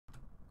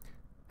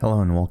Hello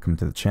and welcome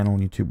to the channel,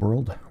 YouTube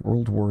World.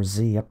 World War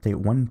Z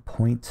update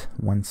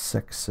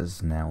 1.16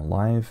 is now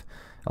live.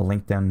 A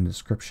link down in the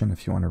description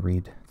if you want to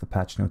read the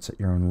patch notes at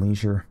your own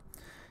leisure.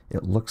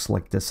 It looks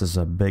like this is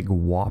a big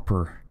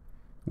whopper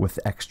with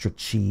extra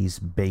cheese,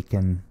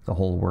 bacon, the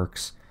whole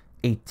works.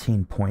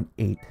 18.8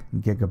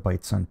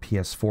 gigabytes on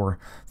PS4.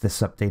 This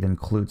update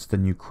includes the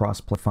new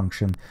crossplay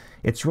function.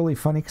 It's really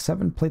funny because I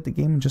haven't played the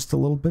game in just a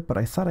little bit, but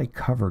I thought I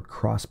covered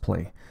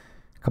crossplay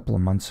a couple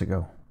of months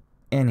ago.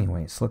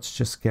 Anyways, let's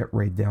just get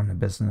right down to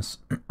business.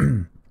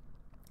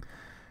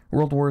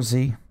 World War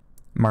Z,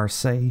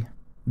 Marseille,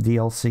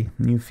 DLC,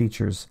 new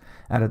features.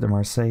 Added to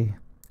Marseille,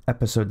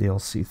 episode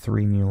DLC,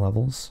 3 new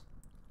levels.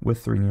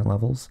 With 3 new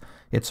levels,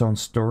 its own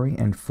story,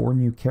 and 4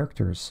 new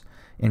characters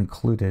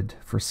included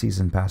for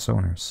Season Pass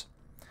owners.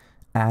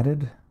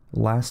 Added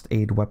Last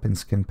Aid Weapon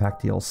Skin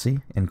Pack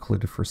DLC,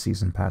 included for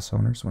Season Pass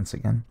owners once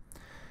again.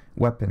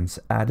 Weapons,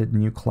 added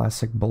new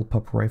classic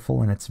bullpup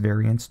rifle and its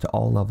variants to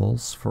all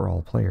levels for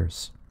all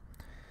players.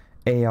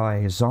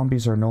 AI,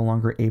 zombies are no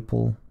longer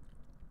able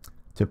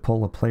to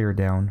pull a player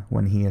down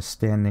when he is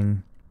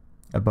standing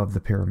above the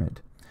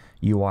pyramid.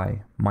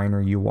 UI,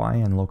 minor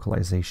UI and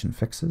localization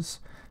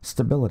fixes.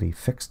 Stability,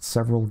 fixed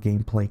several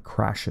gameplay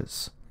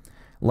crashes.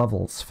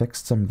 Levels,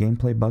 fixed some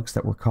gameplay bugs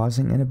that were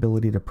causing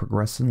inability to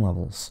progress in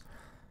levels.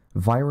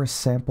 Virus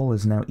sample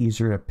is now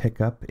easier to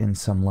pick up in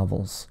some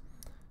levels.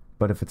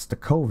 But if it's the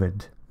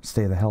COVID,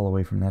 stay the hell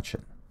away from that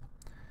shit.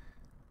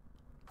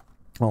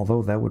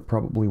 Although that would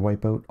probably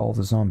wipe out all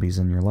the zombies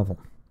in your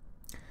level.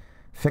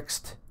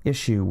 Fixed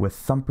issue with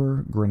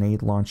Thumper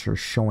grenade launcher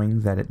showing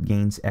that it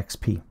gains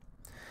XP.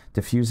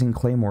 Diffusing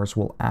claymores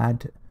will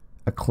add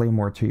a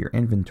claymore to your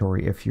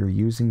inventory if you're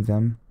using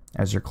them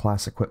as your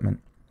class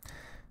equipment.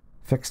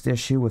 Fixed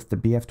issue with the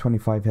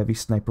BF-25 heavy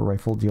sniper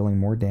rifle dealing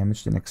more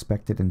damage than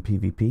expected in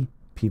PvP.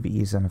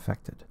 PvE is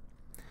unaffected.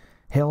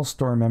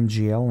 Hailstorm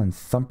MGL and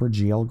Thumper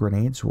GL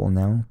grenades will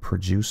now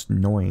produce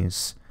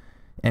noise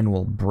and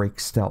will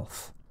break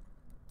stealth.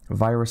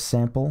 Virus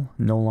sample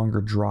no longer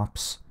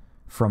drops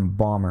from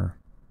Bomber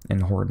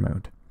in Horde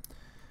mode.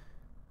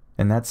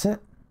 And that's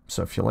it.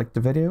 So if you liked the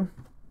video,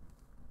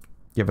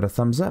 give it a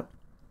thumbs up.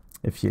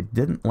 If you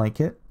didn't like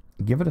it,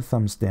 give it a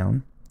thumbs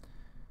down.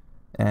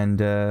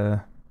 And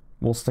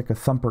we'll stick a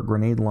Thumper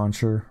grenade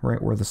launcher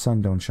right where the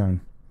sun don't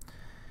shine.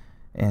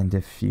 And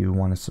if you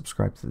want to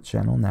subscribe to the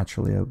channel,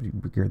 naturally,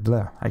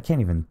 I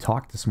can't even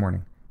talk this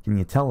morning. Can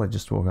you tell I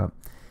just woke up?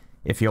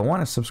 If you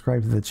want to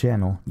subscribe to the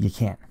channel, you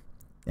can.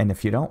 And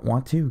if you don't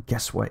want to,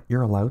 guess what?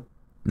 You're allowed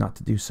not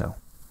to do so.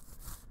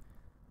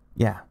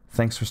 Yeah,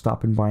 thanks for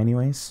stopping by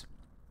anyways.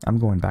 I'm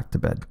going back to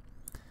bed.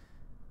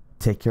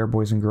 Take care,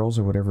 boys and girls,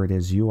 or whatever it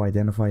is you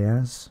identify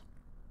as.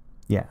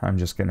 Yeah, I'm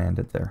just going to end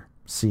it there.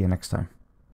 See you next time.